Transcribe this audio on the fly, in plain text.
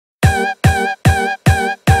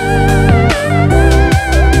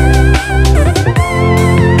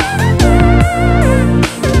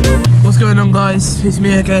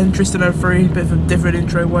again, Tristan 03, bit of a different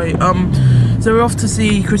intro way. So we're off to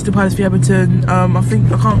see Crystal Palace v Everton. I think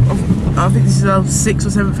this is our 6th or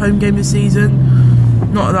 7th home game this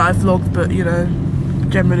season. Not that I vlogged, but you know,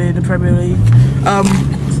 generally in the Premier League.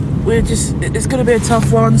 It's going to be a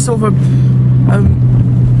tough one, sort of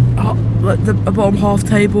a bottom half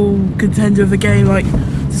table contender of the game. Like,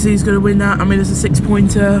 to see who's going to win that. I mean, it's a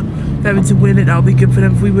 6-pointer. If Everton win it, that'll be good for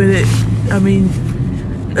them. If we win it, I mean,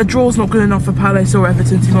 a draw's not good enough for Palace or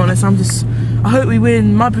Everton, to be honest. I hope we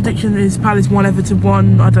win. My prediction is Palace 1, Everton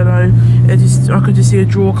 1. I don't know. I could just see a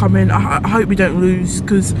draw coming. I hope we don't lose,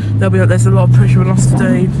 because there's a lot of pressure on us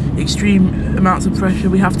today. Extreme amounts of pressure.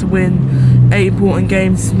 We have to win 8 important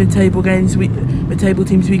games, mid-table games, mid-table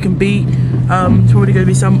teams we can beat. It's probably going to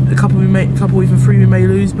be a couple even 3 we may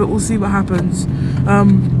lose, but we'll see what happens.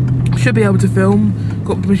 Should be able to film.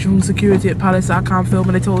 Got permission from security at Palace that I can film,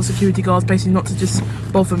 and they told the security guards basically not to just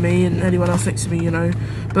bother me and anyone else next to me, you know.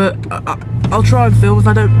 But I'll try and film. If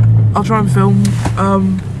I don't, I'll try and film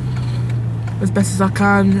as best as I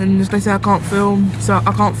can, and especially I can't film, so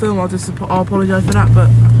I can't film. I'll apologise for that, but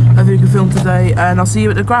I think we can film today, and I'll see you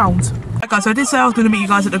at the ground. Right, guys, so I did say I was going to meet you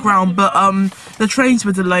guys at the ground, but the trains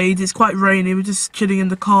were delayed. It's quite rainy. We're just chilling in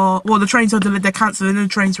the car. Well, the trains are delayed. They're cancelling and the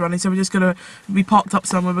trains running, so we're just going to be parked up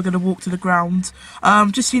somewhere. We're going to walk to the ground.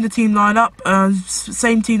 Just seen the team line up.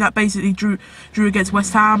 Same team that basically drew against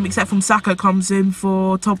West Ham, except from Saka comes in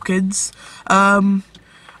for Tompkins. I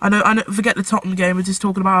know. Forget the Tottenham game. We're just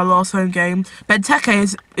talking about our last home game.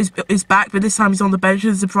 Benteke is back, but this time he's on the bench.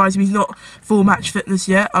 It surprised me. He's not full match fitness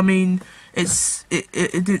yet. I mean, it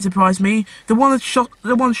didn't surprise me. The one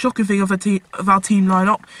shocking thing of our team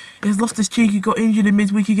lineup is Loftus-Cheek, who got injured in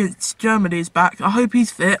midweek against Germany, is back. I hope he's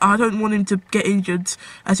fit. I don't want him to get injured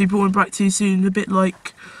as we brought him back too soon. A bit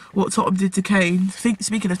like what Tottenham did to Kane.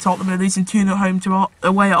 Speaking of Tottenham, they're losing 2-0 home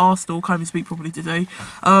away at Arsenal. Can't even speak properly today.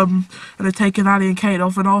 And they're taking Ali and Kane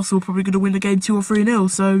off, and Arsenal probably going to win the game 2 or 3-0.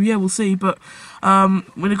 So yeah, we'll see. But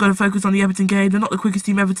we're going to focus on the Everton game. They're not the quickest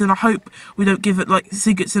team, Everton. I hope we don't give it like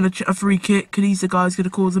Sigurdsson a free kick, because he's the guy who's going to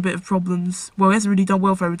cause a bit of problems. Well, he hasn't really done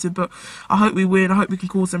well for Everton, but I hope we win. I hope we can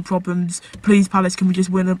cause them problems. Please, Palace, can we just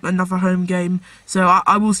win another home game? So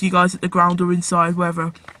I will see you guys at the ground or inside,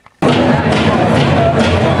 wherever. Come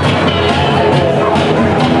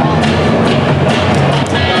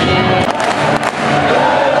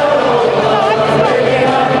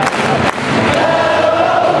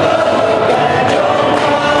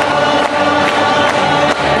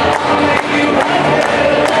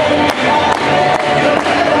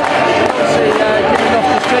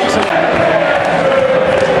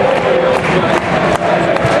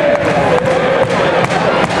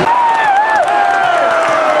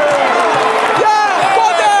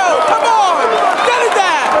on!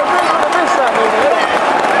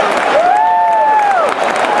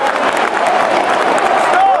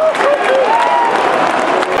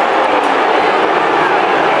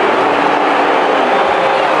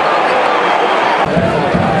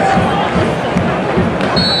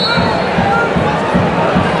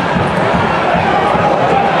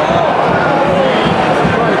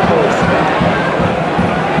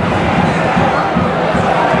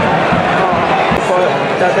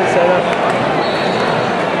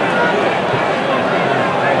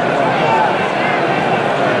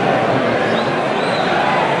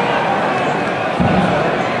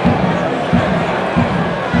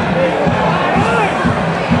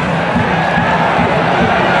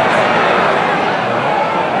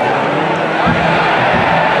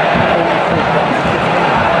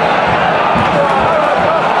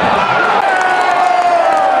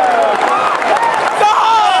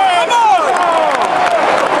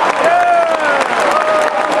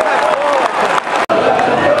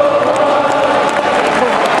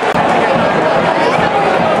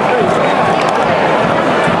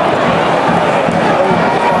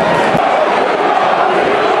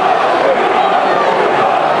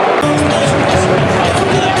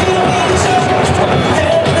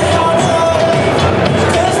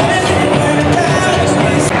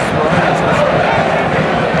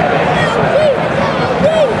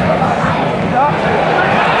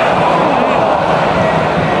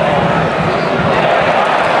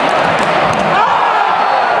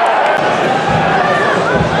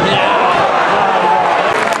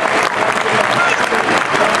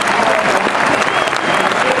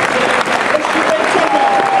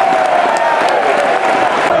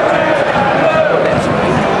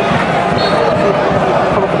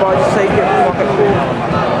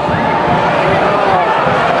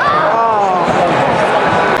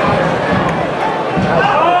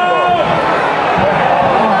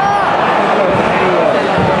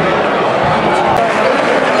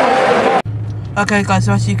 Okay guys,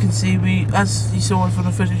 so as you can see, as you saw from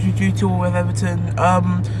the footage, we drew 2-2 with Everton.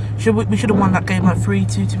 We should have won that game like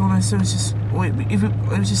 3-2 to be honest. It was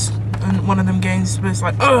just one of them games where it's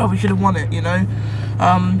like, oh, we should have won it, you know.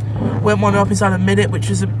 Went 1 up inside a minute, which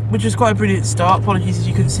is quite a brilliant start. Apologies if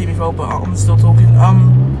you couldn't see me roll, but I'm still talking.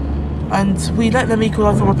 And we let them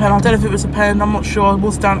equalise from a pen. I don't know if it was a pen, I'm not sure. I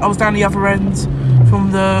was down the other end from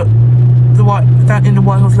in the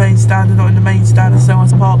White Horse Lane stand and not in the main stand at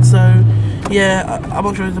Selhurst Park, so yeah, I'm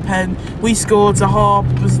not sure it was a pen. We scored, Zaha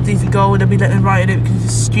was a decent goal, and then we let them right in it because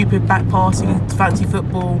it's stupid back passing, fancy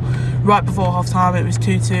football. Right before half time it was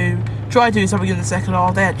 2-2. Tried doing something in the second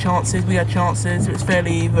half, they had chances, we had chances, it was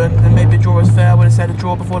fairly even, and maybe a draw was fair. I would have said a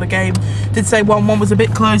draw before the game. Did say 1-1 was a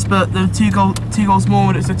bit close, but there were two goals more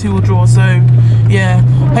and it was a 2-2 draw, so yeah.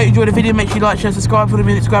 Hope you enjoyed the video, make sure you like, share, subscribe, follow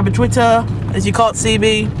me on Instagram and Twitter. As you can't see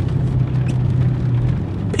me,